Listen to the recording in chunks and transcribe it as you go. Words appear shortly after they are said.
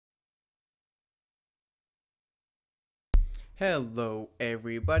Hello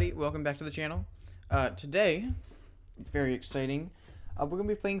everybody, welcome back to the channel. Today, very exciting, we're going to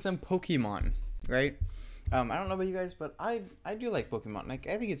be playing some Pokemon, right? I don't know about you guys, but I do like Pokemon. Like,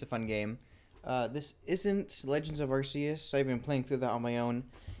 I think it's a fun game. This isn't Legends of Arceus. I've been playing through that on my own,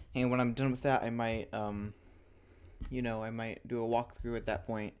 and when I'm done with that, I might, I might do a walkthrough at that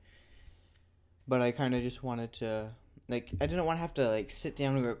point. But I kind of just wanted to, like, I didn't want to have to, like, sit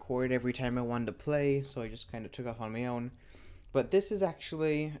down and record every time I wanted to play, so I just kind of took off on my own. But this is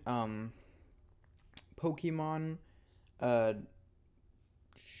actually, Pokemon,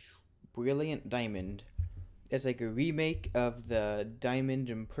 Brilliant Diamond. It's like a remake of the Diamond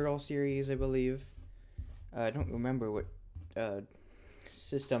and Pearl series, I believe. I don't remember what,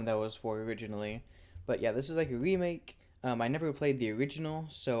 system that was for originally. But yeah, this is like a remake. I never played the original,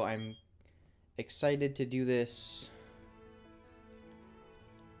 so I'm excited to do this.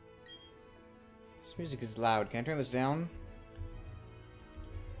 This music is loud. Can I turn this down?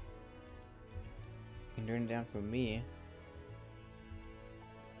 You can turn it down for me.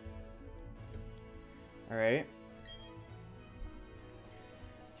 Alright.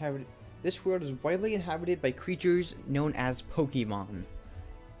 This world is widely inhabited by creatures known as Pokemon.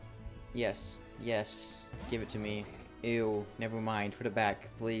 Yes. Yes. Give it to me. Ew. Never mind. Put it back,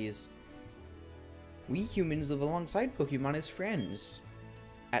 please. We humans live alongside Pokemon as friends.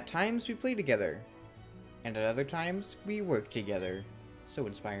 At times, we play together. And at other times, we work together. So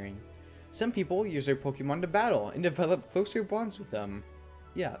inspiring. Some people use their Pokemon to battle and develop closer bonds with them.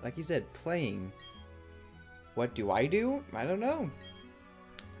 Yeah, like you said, playing. What do? I don't know.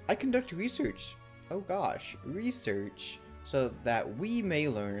 I conduct research. Oh gosh, research. So that we may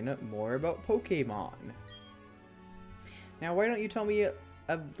learn more about Pokemon. Now, why don't you tell me a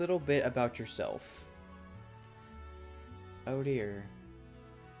little bit about yourself? Oh dear.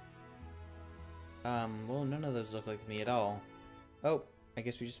 Well, none of those look like me at all. Oh, I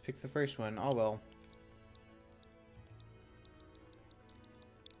guess we just picked the first one. Oh well.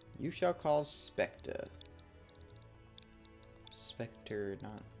 You shall call Spectre. Spectre,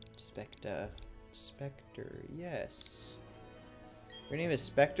 not Spectre. Spectre, yes. Your name is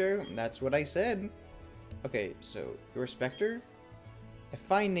Spectre? That's what I said. Okay, so you're Spectre? A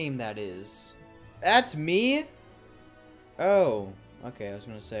fine name that is. That's me? Oh, okay, I was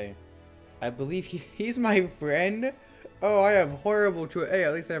gonna say. I believe he's my friend. Oh, I have horrible choice. Hey,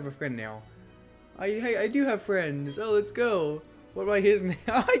 at least I have a friend now. Hey, I do have friends. Oh, let's go. What about his name?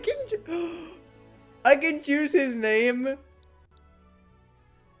 I can choose his name.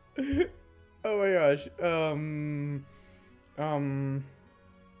 Oh my gosh.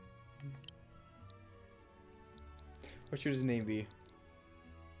 What should his name be?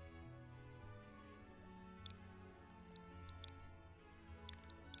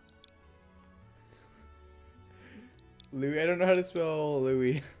 Louis, I don't know how to spell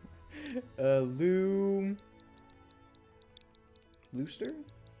Louis. Looster?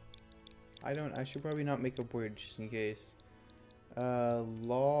 I should probably not make up words just in case.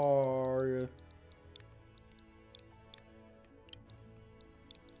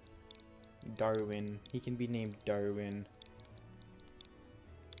 Darwin. He can be named Darwin.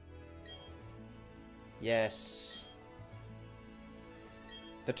 Yes.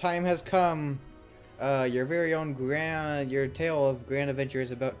 The time has come. Your very own your tale of grand adventure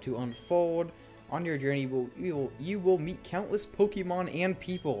is about to unfold. On your journey, you will meet countless Pokemon and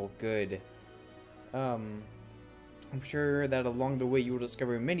people. Good. I'm sure that along the way you will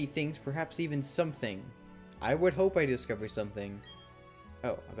discover many things, perhaps even something. I would hope I discover something.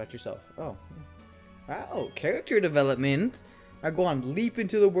 Oh, about yourself. Oh. Wow, character development. Now go on, leap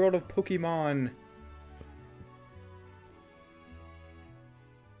into the world of Pokemon.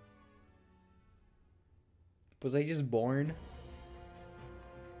 Was I just born?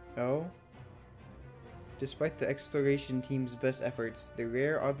 Oh? Despite the exploration team's best efforts, the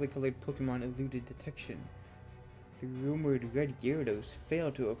rare, oddly colored Pokemon eluded detection. The rumored red Gyarados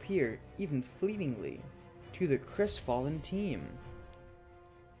failed to appear, even fleetingly, to the crestfallen team.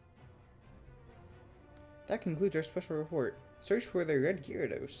 That concludes our special report. Search for the red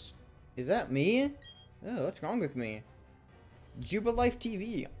Gyarados. Is that me? Oh, what's wrong with me? Jubilife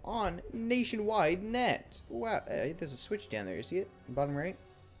TV on nationwide net. Wow, there's a switch down there. You see it? Bottom right.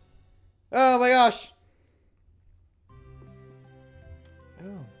 Oh my gosh.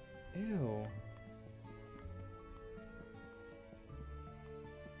 Oh, ew.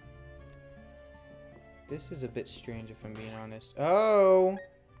 This is a bit strange if I'm being honest. Oh,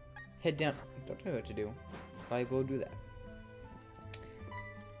 head down. Don't tell me what to do. I will do that.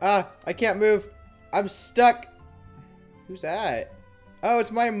 Ah, I can't move. I'm stuck. Who's that? Oh,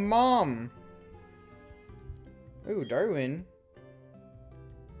 it's my mom. Ooh, Darwin.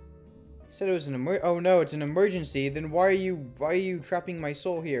 Said it was an oh no, it's an emergency. Then why are you trapping my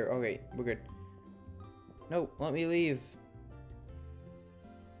soul here? Okay, we're good. No, let me leave.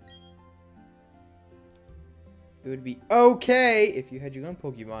 It would be okay if you had your own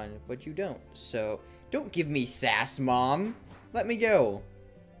Pokemon, but you don't. So, don't give me sass, Mom. Let me go.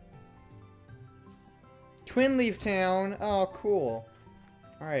 Twin Leaf Town. Oh, cool.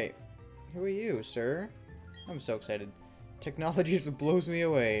 Alright. Who are you, sir? I'm so excited. Technology just blows me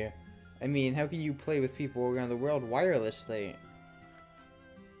away. I mean, how can you play with people around the world wirelessly?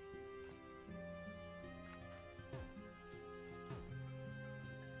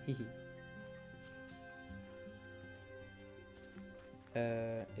 Hehe.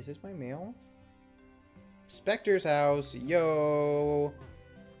 Is this my mail? Spectre's house. Yo.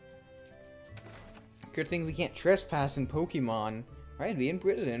 Good thing we can't trespass in Pokemon. I'd be in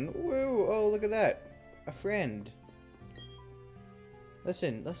prison. Whoa. Oh, look at that. A friend.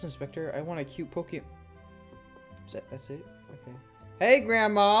 Listen, Spectre. I want a cute Pokemon. That's it? Okay. Hey,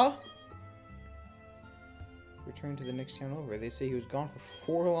 Grandma! Return to the next town over. They say he was gone for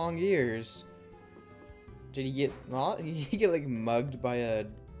 4 long years. Did he get lost? Did he get like mugged by a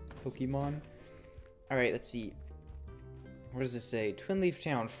Pokemon? Alright, let's see. What does this say? Twin Leaf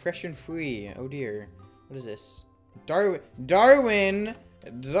Town, fresh and free. Oh dear. What is this? Darwin!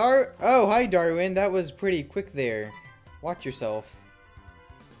 Oh, hi Darwin. That was pretty quick there. Watch yourself.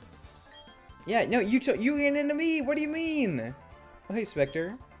 Yeah, no, you ran into me. What do you mean? Oh, hey,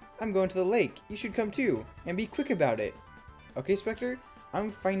 Spectre. I'm going to the lake. You should come too, and be quick about it. Okay, Spectre?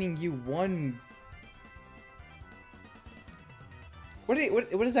 I'm finding you one... What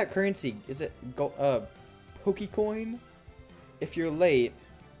is that currency? Is it Pokecoin? If you're late.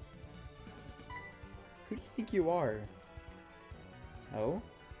 Who do you think you are? Oh?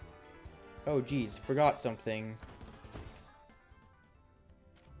 Oh, geez. Forgot something.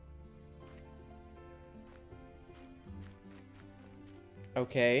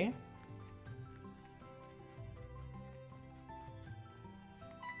 Okay.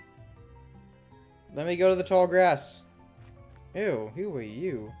 Let me go to the tall grass. Ew, who are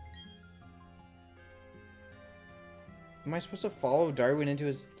you? Am I supposed to follow Darwin into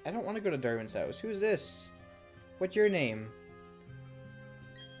his... I don't want to go to Darwin's house. Who's this? What's your name?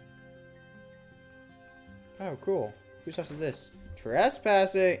 Oh, cool. Whose house is this?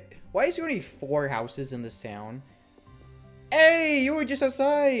 Trespassing! Why is there only 4 houses in this town? Hey, you were just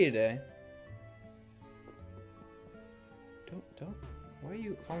outside! Don't. Why are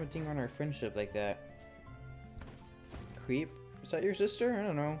you commenting on our friendship like that? Creep. Is that your sister? I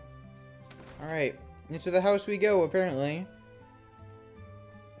don't know. Alright. Into the house we go, apparently.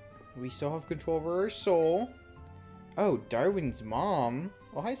 We still have control over our soul. Oh, Darwin's mom.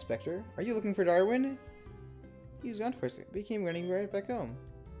 Oh, hi, Spectre. Are you looking for Darwin? He's gone for a second. He came running right back home.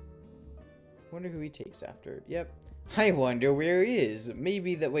 Wonder who he takes after. Yep. I wonder where he is.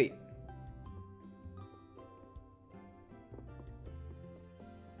 Maybe that... Wait.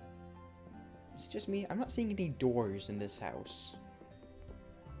 Is it just me? I'm not seeing any doors in this house.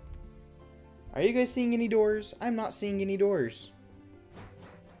 Are you guys seeing any doors? I'm not seeing any doors.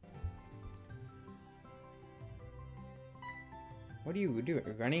 What are you doing?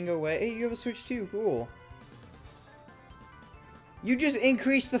 Running away? Hey, you have a switch too. Cool. You just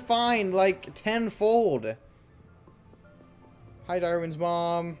increased the fine like tenfold. Hi, Darwin's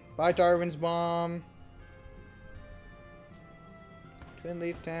mom. Bye, Darwin's mom. Twin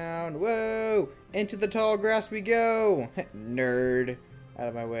Leaf Town. Whoa! Into the tall grass we go. Nerd. Out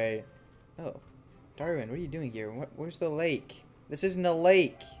of my way. Oh. Darwin, what are you doing here? Where's the lake? This isn't a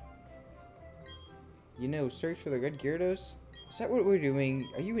lake. You know, search for the red Gyarados? Is that what we're doing?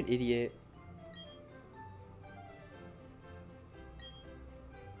 Are you an idiot?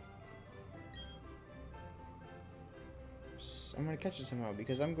 I'm gonna catch it somehow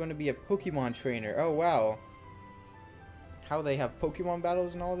because I'm going to be a Pokemon trainer. Oh, wow. How they have Pokemon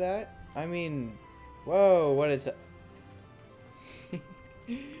battles and all that? I mean, whoa, what is that?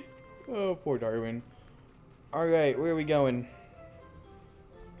 Oh, poor Darwin. Alright, where are we going?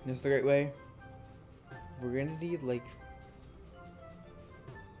 This is the right way? We're gonna need, like,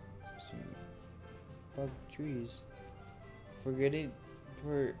 some bug trees. Forget it.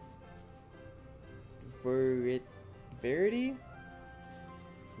 Verity?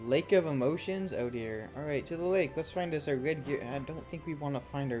 Lake of Emotions? Oh dear. Alright, to the lake. Let's find us our red Gyarados. I don't think we want to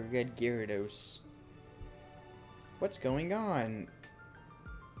find our red Gyarados. What's going on?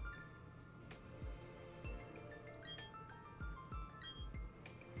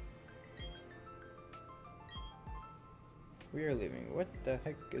 We are leaving. What the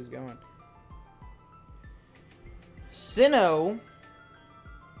heck is going on? Sinnoh?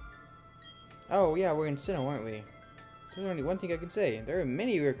 Oh, yeah, we're in Sinnoh, aren't we? There's only one thing I can say. There are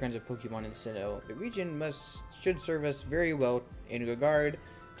many rare kinds of Pokemon in Sinnoh. The region should serve us very well in regard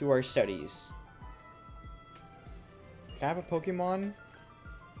to our studies. Can I have a Pokemon?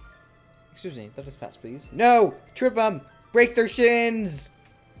 Excuse me, let us pass, please. No! Trip them! Break their shins!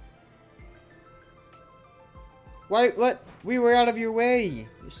 Why? What? We were out of your way!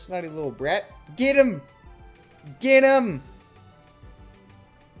 You snotty little brat. Get him! Get him!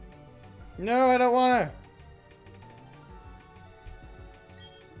 No, I don't wanna!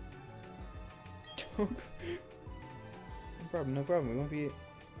 No problem, no problem. We won't be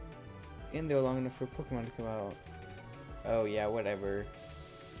in there long enough for Pokemon to come out. Oh yeah, whatever.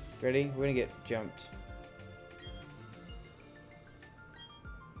 Ready? We're gonna get jumped.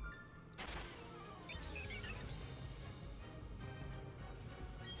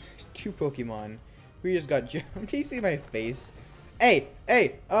 Two Pokemon. We just got jumped. Can you see my face? Hey!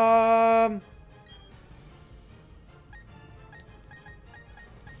 Hey!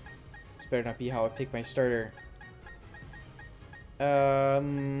 This better not be how I pick my starter.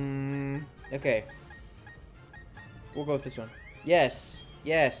 Okay. We'll go with this one. Yes!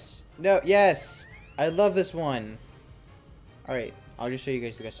 Yes! No! Yes! I love this one! Alright, I'll just show you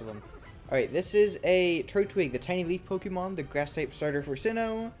guys the rest of them. Alright, this is a Turtwig, the tiny leaf Pokemon, the grass-type starter for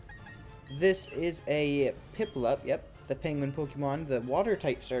Sinnoh. This is a Piplup, yep, the penguin Pokemon, the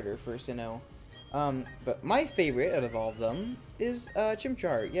water-type starter for Sinnoh. But my favorite out of all of them is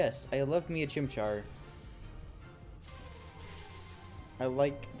Chimchar. Yes, I love me a Chimchar.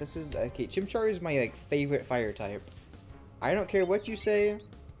 Okay, Chimchar is my favorite fire type. I don't care what you say.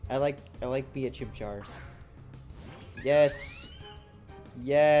 I like me a Chimchar. Yes.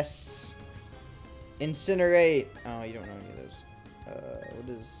 Yes. Incinerate. Oh, you don't know any of those.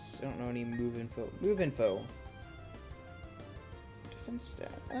 I don't know any move info. Move info. Defense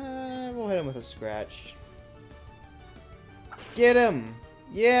stat. We'll hit him with a scratch. Get him.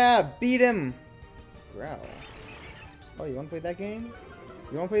 Yeah, beat him. Growl. Oh, you want to play that game?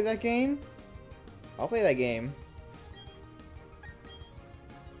 You want to play that game? I'll play that game.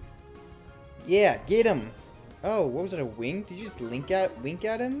 Yeah, get him. Oh, what was it, a wink? Did you just wink at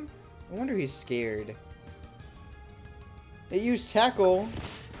him? I wonder if he's scared. They used tackle.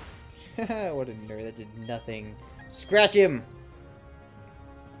 What a nerd, that did nothing. Scratch him.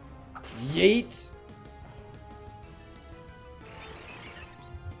 Yeet.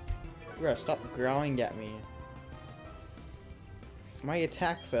 Bruh, stop growling at me. My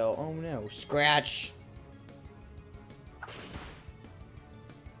attack fell. Oh no. Scratch.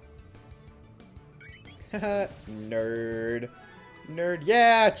 Nerd. Nerd.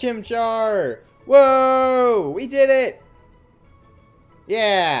 Yeah, Chimchar. Whoa, we did it.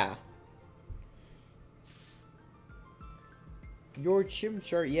 Yeah. Your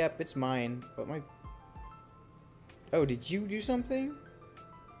Chimchar. Yep, it's mine. But my... Oh, did you do something?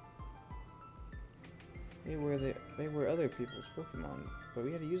 They were other people's Pokemon, but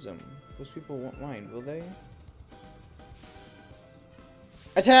we had to use them. Those people won't mind, will they?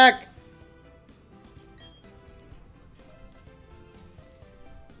 Attack!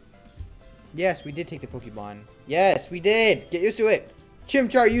 Yes, we did take the Pokemon. Yes, we did! Get used to it!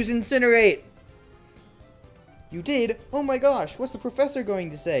 Chimchar, use Incinerate! You did? Oh my gosh, what's the professor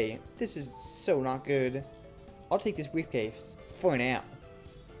going to say? This is so not good. I'll take this briefcase for now.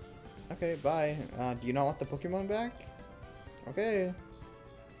 Okay, bye. Do you not want the Pokemon back? Okay.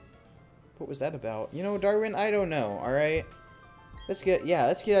 What was that about? You know, Darwin, I don't know, alright? Let's get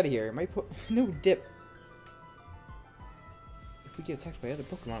out of here. No dip. If we get attacked by other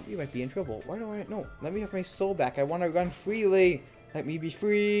Pokemon, we might be in trouble. Why do I... No, let me have my soul back. I want to run freely. Let me be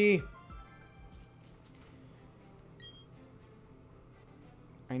free.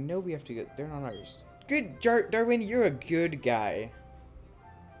 I know we have to get... They're not ours. Good, Darwin, you're a good guy.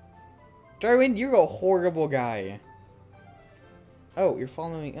 Darwin, you're a horrible guy. Oh, you're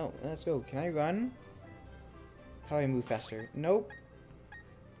following... Oh, let's go. Can I run? How do I move faster? Nope.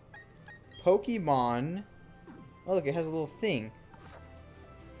 Pokemon. Oh, look, it has a little thing.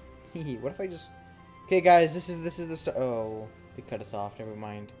 Hehe, what if I just... Okay, guys, this is the... Oh, they cut us off. Never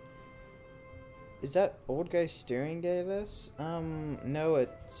mind. Is that old guy staring at us? No,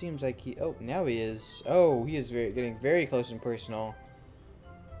 it seems like he... Oh, now he is. Oh, he is getting very close and personal.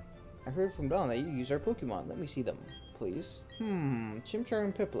 I heard from Don that you use our Pokemon. Let me see them, please. Chimchar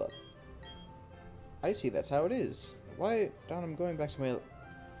and Piplup. I see, that's how it is. Why, Don, I'm going back to my...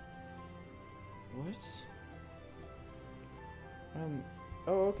 What?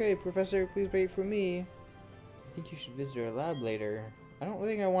 Oh, okay, Professor, please wait for me. I think you should visit our lab later. I don't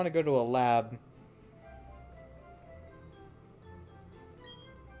think I want to go to a lab.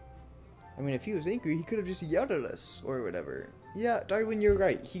 I mean, if he was angry, he could have just yelled at us, or whatever. Yeah, Darwin, you're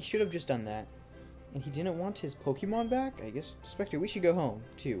right. He should have just done that. And he didn't want his Pokemon back? I guess, Spectre, we should go home,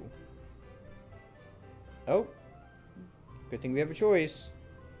 too. Oh. Good thing we have a choice.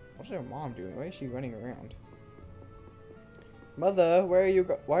 What's our mom doing? Why is she running around? Mother, where are you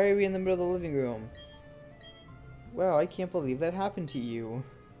why are we in the middle of the living room? Well, I can't believe that happened to you.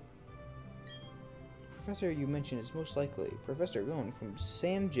 Professor you mentioned is most likely Professor Rowan from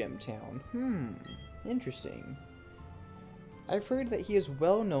Sand Gem Town. Interesting. I've heard that he is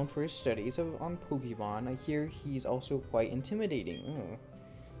well known for his studies on Pokemon. I hear he's also quite intimidating. Oh.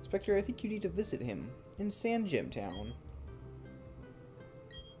 Spectre, I think you need to visit him in Sand Gem Town.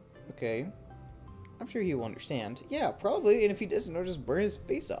 Okay. I'm sure he will understand. Yeah, probably, and if he doesn't, I'll just burn his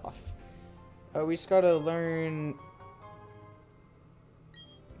face off. We just gotta learn...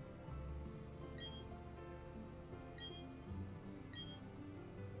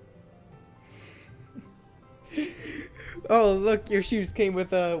 Oh, look, your shoes came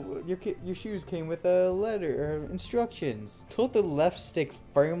with a your shoes came with a letter or instructions. Hold the left stick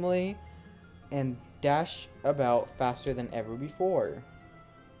firmly and dash about faster than ever before.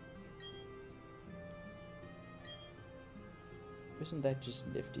 Isn't that just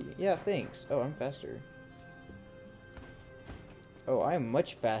nifty? Yeah, thanks. Oh, I'm faster. Oh, I'm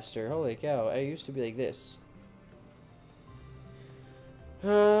much faster. Holy cow, I used to be like this.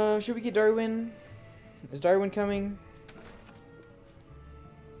 Should we get Darwin? Is Darwin coming?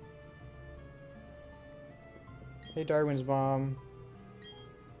 Hey, Darwin's mom.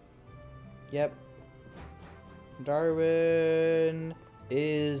 Yep. Darwin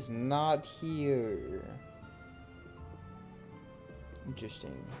is not here.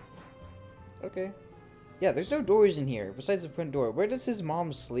 Interesting. Okay. Yeah, there's no doors in here besides the front door. Where does his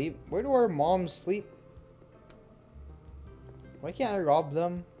mom sleep? Where do our moms sleep? Why can't I rob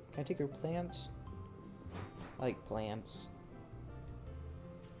them? Can I take their plants? I like plants.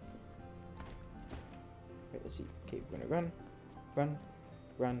 Okay, let's see. Okay, we're gonna run. Run.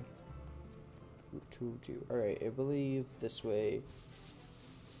 Run. Route 2. Alright, I believe this way.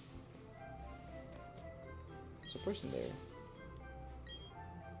 There's a person there.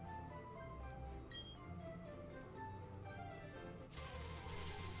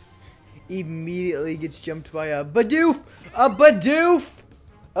 Immediately gets jumped by a Bidoof! A Bidoof!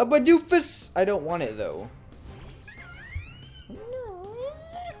 A Bidoofus! I don't want it though.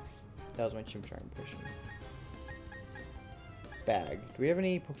 That was my Chimchar impression. Bag. Do we have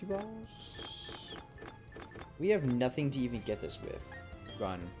any Pokeballs? We have nothing to even get this with.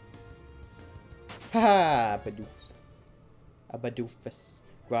 Run. Haha! Bidoof. A Bidoofus.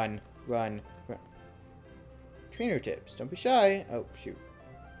 Run. Run. Run. Trainer tips. Don't be shy. Oh, shoot.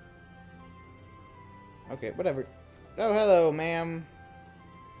 Okay, whatever. Oh, hello, ma'am.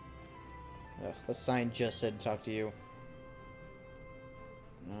 Ugh, the sign just said to talk to you.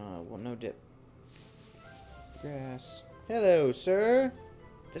 Well, no dip. Grass. Hello, sir.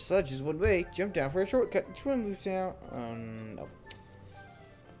 This ledge is one way. Jump down for a shortcut. Which one moves down? No.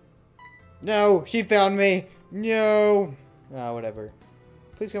 No, she found me. No. Whatever.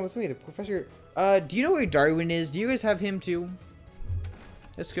 Please come with me. The professor. Do you know where Darwin is? Do you guys have him too?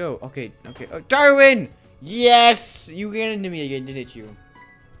 Let's go. Okay. Okay. Oh, Darwin! Yes! You ran into me again, didn't you?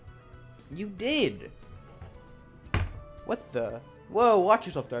 You did. What the? Whoa, watch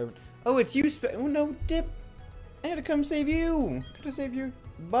yourself, Darwin. Oh, it's you, oh no, Dip. I had to come save you. Could have saved your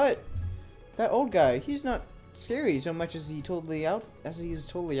butt. That old guy, he's not scary so much as he's totally out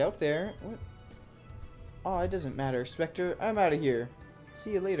there. What? Oh, it doesn't matter. Spectre, I'm out of here.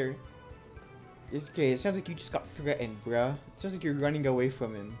 See you later. Okay, it sounds like you just got threatened, bruh. It sounds like you're running away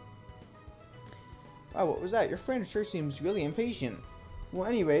from him. Wow, what was that? Your friend sure seems really impatient. Well,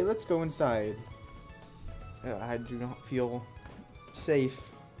 anyway, let's go inside. I do not feel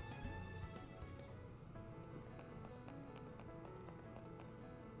safe.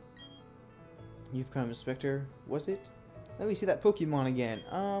 You've come, Inspector. Was it? Let me see that Pokemon again.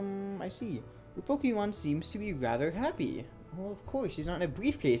 I see. Your Pokemon seems to be rather happy. Well, of course, she's not in a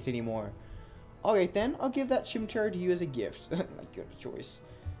briefcase anymore. Alright then, I'll give that Chimchar to you as a gift. My good choice.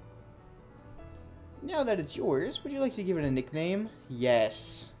 Now that it's yours, would you like to give it a nickname?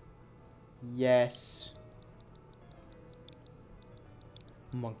 Yes. Yes.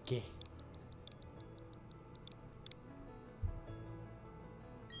 Monkey.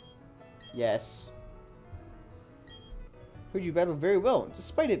 Yes. Heard you battled very well,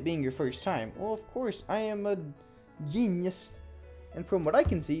 despite it being your first time. Well, of course, I am a genius. And from what I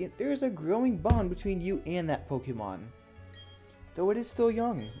can see, there is a growing bond between you and that Pokemon. Though it is still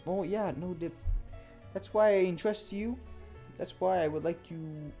young. Well, yeah, no dip. That's why I entrust you That's why I would like to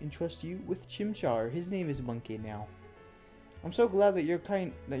entrust you with Chimchar. His name is Monkey now. I'm so glad that you're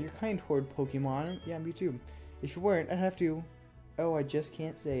kind toward Pokemon. Yeah, me too. If you weren't, I'd have to. Oh, I just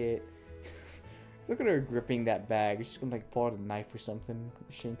can't say it. Look at her gripping that bag. She's gonna like pull out a knife or something,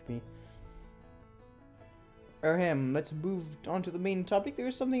 shank me. Ahem, let's move on to the main topic. There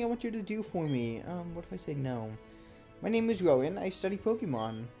is something I want you to do for me. What if I say no? My name is Rowan. I study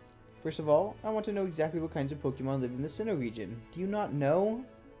Pokemon. First of all, I want to know exactly what kinds of Pokemon live in the Sinnoh region. Do you not know?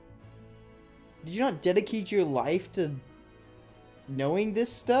 Did you not dedicate your life to knowing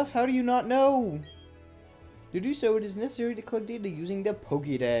this stuff? How do you not know? To do so, it is necessary to collect data using the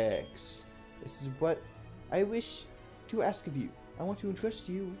Pokédex. This is what I wish to ask of you. I want to entrust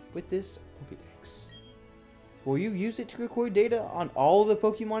you with this Pokédex. Will you use it to record data on all the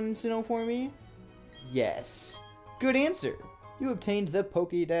Pokemon in Sinnoh for me? Yes. Good answer. You obtained the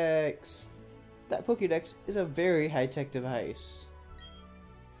Pokédex. That Pokédex is a very high-tech device.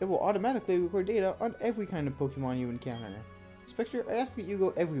 It will automatically record data on every kind of Pokemon you encounter. Spectre, I ask that you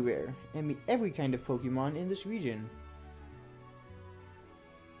go everywhere and meet every kind of Pokemon in this region.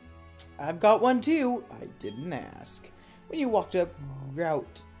 I've got one too. I didn't ask. When you walked up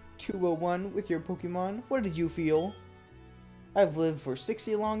Route 201 with your Pokemon, what did you feel? I've lived for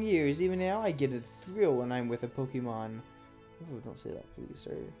 60 long years. Even now, I get a thrill when I'm with a Pokemon. Oh, don't say that, please,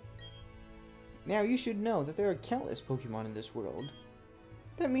 sir. Now, you should know that there are countless Pokemon in this world.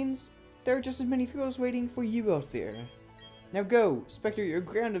 That means there are just as many thrills waiting for you out there. Now go, Spectre, your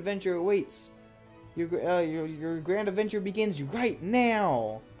grand adventure awaits. Your grand adventure begins right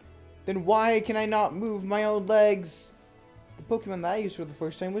now. Then why can I not move my own legs? The Pokemon that I used for the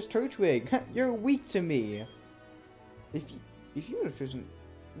first time was Turtwig. You're weak to me. If you would have chosen,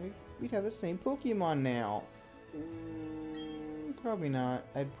 we'd have the same Pokemon now. Probably not.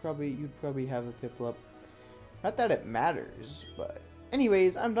 You'd probably have a Piplup. Not that it matters, but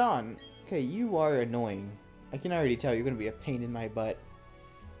anyways, I'm done. Okay, you are annoying. I can already tell you're gonna be a pain in my butt.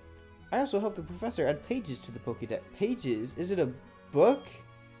 I also helped the professor add pages to the Pokédex. Pages? Is it a book?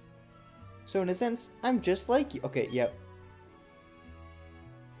 So in a sense, I'm just like you. Okay, yep.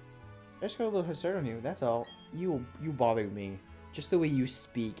 I just got a little hard on you, that's all. You bother me. Just the way you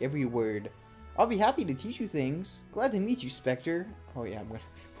speak, every word. I'll be happy to teach you things. Glad to meet you, Spectre. Oh yeah, I'm gonna...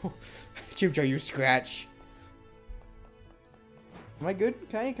 Chimchar, you scratch. Am I good?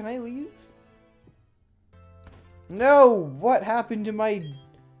 Can I leave? No! What happened to my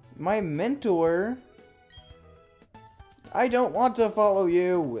mentor? I don't want to follow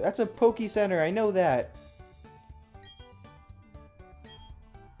you. That's a Poke Center, I know that.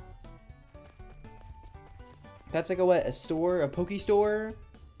 That's like a what? A store? A Poke Store?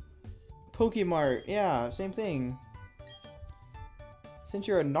 Pokemart. Yeah, same thing. Since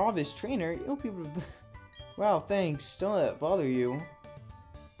you're a novice trainer, you'll be able to... Wow, thanks. Don't let it bother you.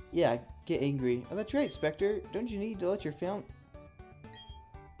 Yeah, get angry. Oh, that's right, Spectre. Don't you need to let your family...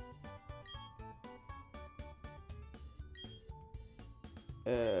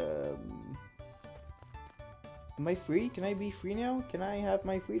 Am I free? Can I be free now? Can I have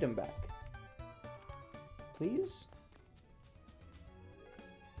my freedom back? Please?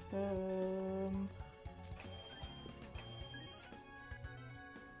 Can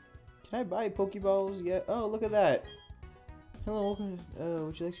I buy Pokeballs yet? Oh, look at that. Hello, welcome.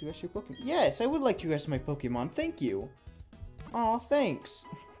 Would you like to rest your Pokemon? Yes, I would like to rest my Pokemon. Thank you. Aw, thanks.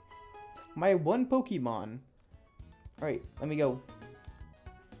 My one Pokemon. Alright, let me go.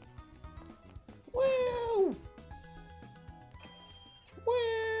 Woo!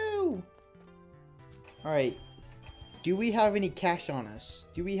 Woo! Alright. Do we have any cash on us?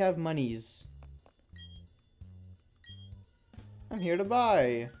 Do we have monies? I'm here to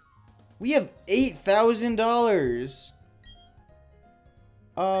buy. We have $8,000.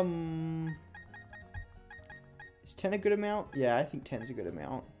 Is 10 a good amount? Yeah, I think 10's a good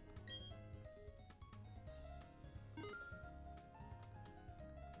amount.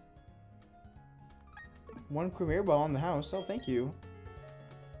 One Premier Ball in the house. Oh, thank you.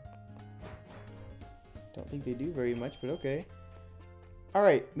 Don't think they do very much, but okay.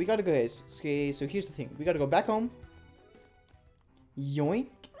 Alright, we gotta go, guys. Okay, so here's the thing. We gotta go back home. Yoink.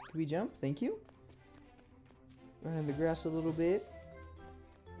 Can we jump? Thank you. Run in the grass a little bit.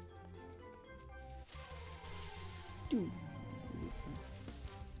 Doo.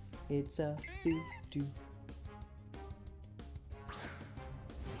 It's a doo-doo.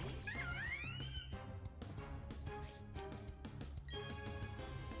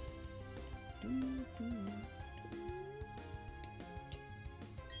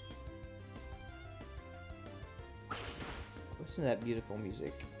 Listen to that beautiful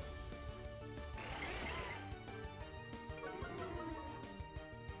music.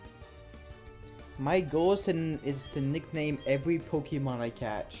 My goal is to nickname every Pokemon I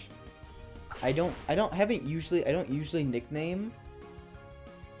catch. I don't usually nickname.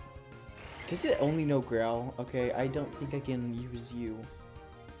 Does it only know Growl? Okay, I don't think I can use you.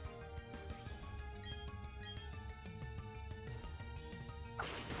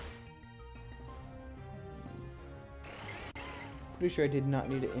 Pretty sure I did not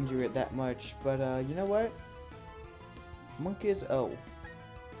need to injure it that much, but you know what? Monk is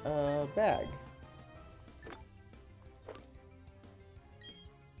bag.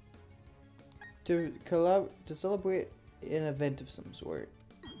 To celebrate an event of some sort.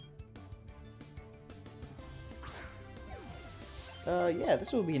 Yeah,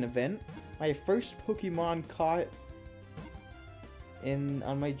 this will be an event. My first Pokemon caught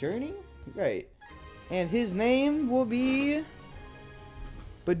on my journey? Right. And his name will be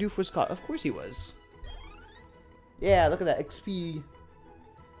Bidoof was caught. Of course he was. Yeah, look at that XP.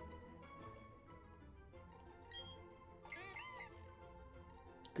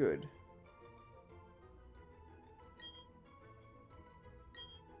 Good.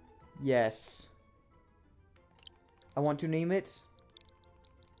 Yes. I want to name it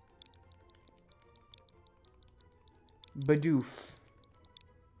Bidoof.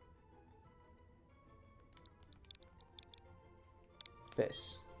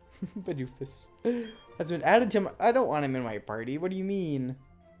 This. Bidoofus. Has been added to my... I don't want him in my party. What do you mean?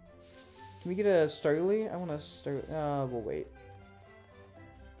 Can we get a Starly? I want a Star... we'll wait.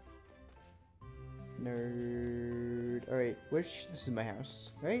 Nerd. Alright, this is my house,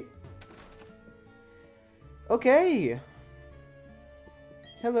 right? Okay!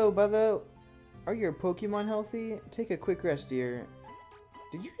 Hello, brother. Are your Pokemon healthy? Take a quick rest, dear.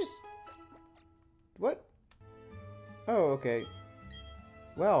 Did you just... What? Oh, okay.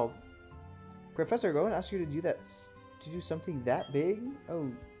 Well, Professor Rowan asked you to do something that big? Oh,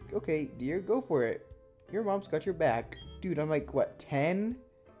 okay, dear, go for it. Your mom's got your back. Dude, I'm like, what, 10?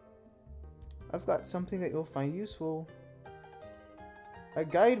 I've got something that you'll find useful. A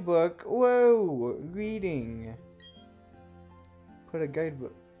guidebook? Whoa! Reading. Put a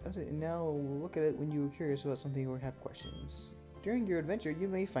guidebook. Now look at it when you're curious about something or have questions. During your adventure, you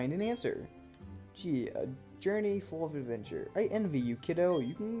may find an answer. Gee, a journey full of adventure. I envy you, kiddo.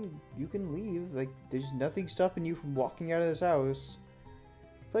 You can leave. Like, there's nothing stopping you from walking out of this house.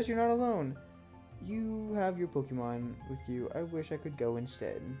 Plus, you're not alone. You have your Pokemon with you. I wish I could go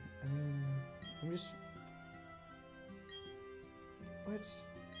instead. I mean, I'm just... What?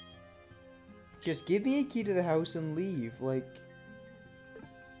 Just give me a key to the house and leave. Like...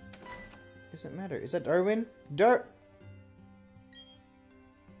 Doesn't matter. Is that Darwin?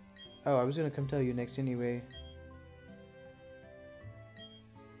 Oh, I was gonna come tell you next anyway.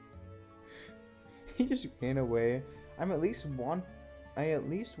 He just ran away. I at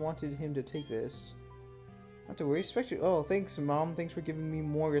least wanted him to take this. Not to worry, Spectre. Oh, thanks, Mom. Thanks for giving me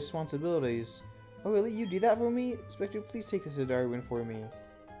more responsibilities. Oh, really? You do that for me? Spectre, please take this to Darwin for me.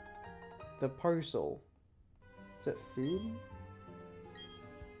 The parcel. Is that food?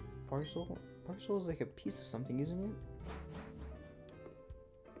 Parcel? Parcel is like a piece of something, isn't it?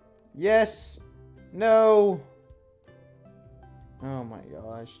 Yes! No! Oh my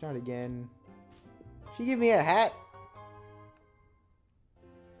gosh, not again. She gave me a hat!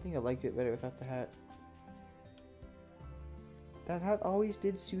 I think I liked it better without the hat. That hat always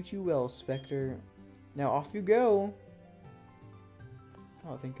did suit you well, Spectre. Now off you go!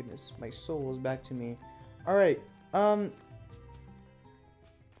 Oh, thank goodness. My soul is back to me. Alright, let's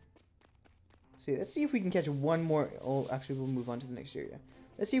see if we can catch one more... Oh, actually, we'll move on to the next area.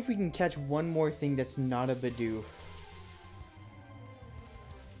 Let's see if we can catch one more thing that's not a Bidoof.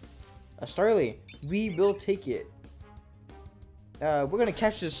 A Starly. We will take it. We're going to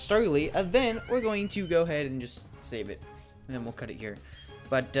catch this Starly, and then we're going to go ahead and just save it. And then we'll cut it here.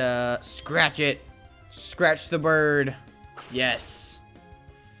 But, scratch it. Scratch the bird. Yes.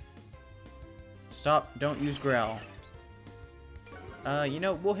 Stop. Don't use Growl. You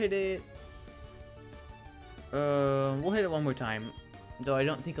know, we'll hit it. We'll hit it one more time. Though I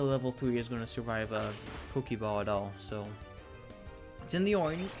don't think a level 3 is going to survive a Pokeball at all, so... It's in the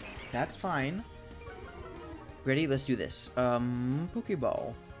orange. That's fine. Ready? Let's do this.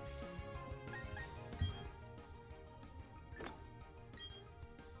 Pokeball.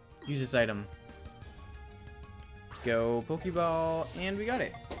 Use this item. Go Pokeball, and we got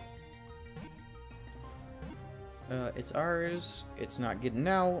it. It's ours. It's not getting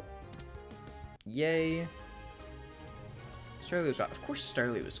out. Yay. Starly was caught. Of course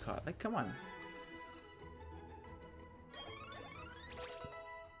Starly was caught. Like, come on.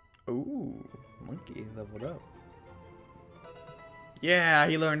 Ooh, monkey leveled up. Yeah,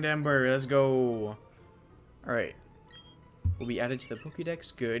 he learned Ember. Let's go. Alright. Will be added to the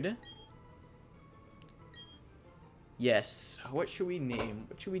Pokédex. Good. Yes. What should we name?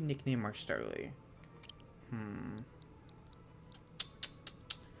 What should we nickname our Starly?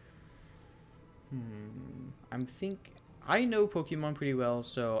 I know Pokemon pretty well,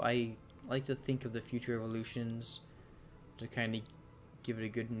 so I like to think of the future evolutions to kind of give it a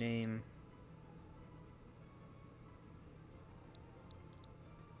good name.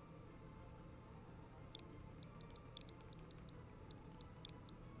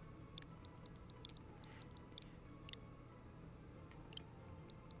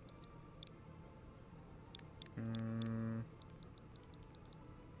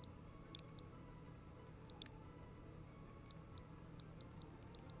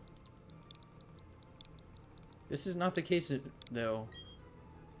 This is not the case, though.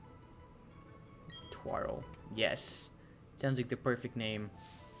 Twarl. Yes. Sounds like the perfect name.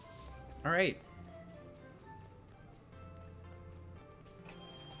 Alright.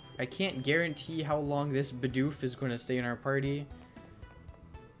 I can't guarantee how long this Bidoof is going to stay in our party.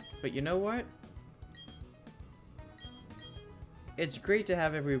 But you know what? It's great to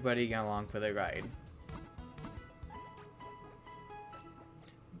have everybody get along for the ride.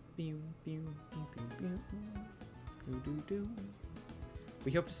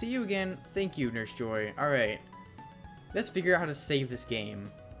 We hope to see you again. Thank you, Nurse Joy. Alright. Let's figure out how to save this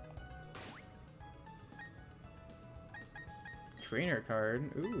game. Trainer card.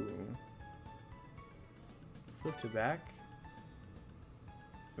 Ooh. Flip to back.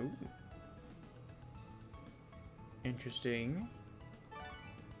 Ooh. Interesting.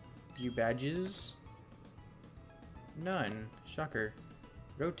 View badges. None. Shocker.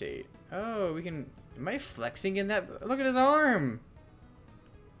 Rotate. Oh, we can... Am I flexing in that? Look at his arm!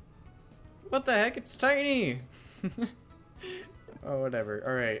 What the heck? It's tiny! Oh, whatever.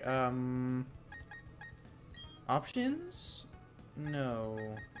 Alright, options? No.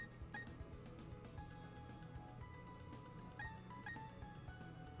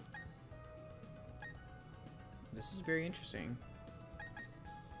 This is very interesting.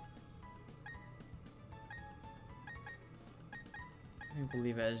 I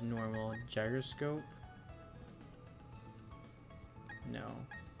believe it as normal. Gyroscope? No.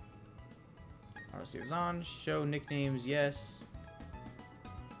 Obviously it was on. Show nicknames, yes.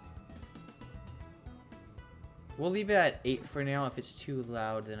 We'll leave it at 8 for now. If it's too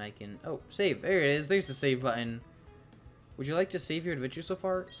loud, then I can... Oh, save. There it is. There's the save button. Would you like to save your adventure so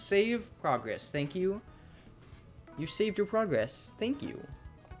far? Save progress. Thank you. You saved your progress. Thank you.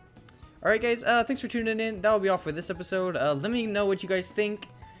 Alright guys, thanks for tuning in. That'll be all for this episode. Let me know what you guys think.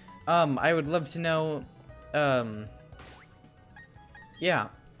 I would love to know, yeah,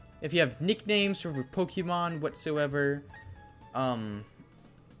 if you have nicknames for Pokemon whatsoever. I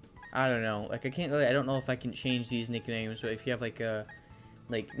don't know. Like, I don't know if I can change these nicknames, but if you have like a,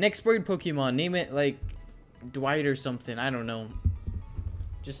 next bird Pokemon, name it like Dwight or something. I don't know.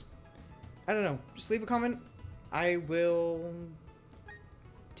 I don't know. Just leave a comment. I will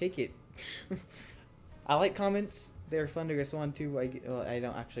take it. I like comments. They're fun to respond to. I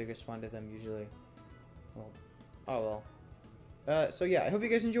don't actually respond to them usually. Well, oh well. So yeah, I hope you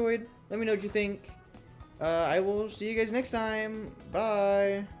guys enjoyed. Let me know what you think. I will see you guys next time.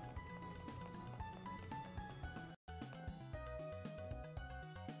 Bye.